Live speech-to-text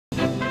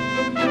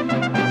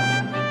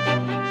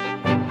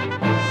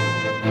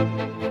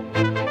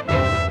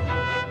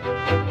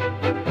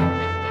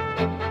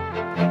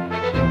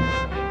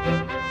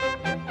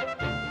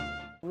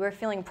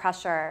feeling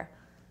pressure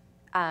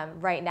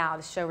right now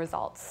to show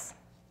results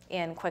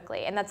and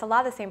quickly. And that's a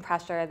lot of the same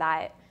pressure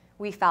that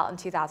we felt in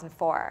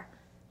 2004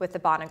 with the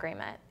Bonn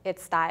Agreement.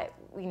 It's that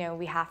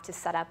we have to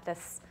set up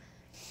this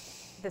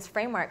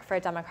framework for a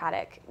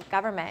democratic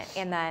government,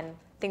 and then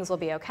things will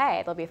be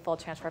okay. There'll be full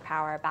transfer of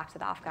power back to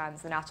the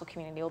Afghans. The national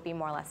community will be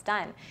more or less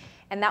done.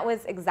 And that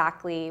was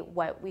exactly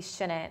what we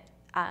shouldn't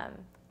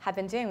have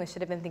been doing. We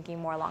should have been thinking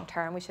more long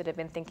term. We should have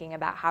been thinking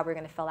about how we're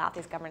going to fill out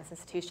these governance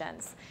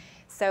institutions.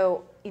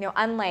 So,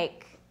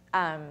 unlike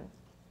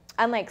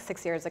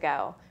 6 years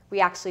ago, we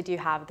actually do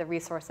have the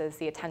resources,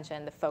 the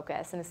attention, the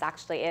focus, and this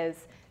actually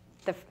is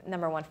the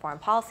 #1 foreign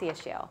policy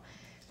issue.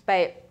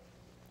 But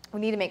we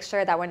need to make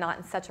sure that we're not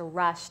in such a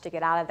rush to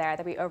get out of there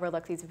that we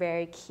overlook these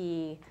very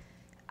key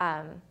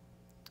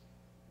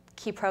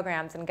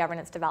programs in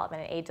governance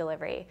development and aid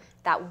delivery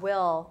that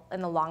will,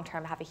 in the long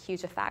term, have a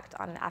huge effect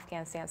on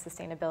Afghanistan's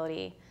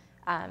sustainability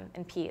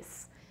and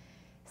peace.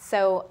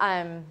 So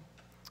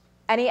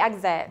any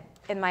exit,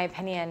 in my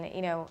opinion,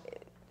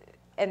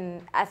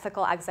 an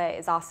ethical exit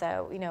is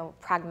also,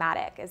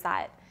 pragmatic, is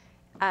that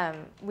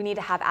we need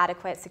to have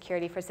adequate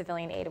security for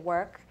civilian aid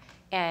work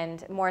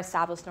and more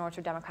established norms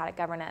for democratic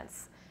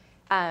governance.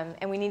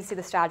 And we need to see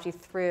the strategy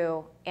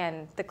through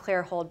and the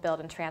clear hold,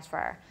 build, and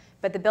transfer.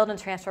 But the build and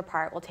transfer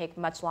part will take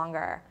much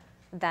longer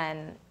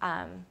than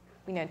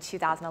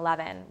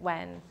 2011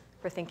 when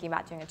we're thinking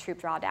about doing a troop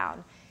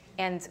drawdown.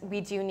 And we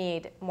do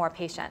need more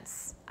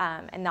patience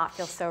and not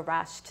feel so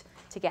rushed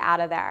to get out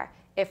of there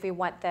if we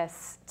want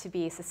this to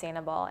be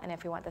sustainable and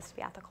if we want this to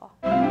be ethical.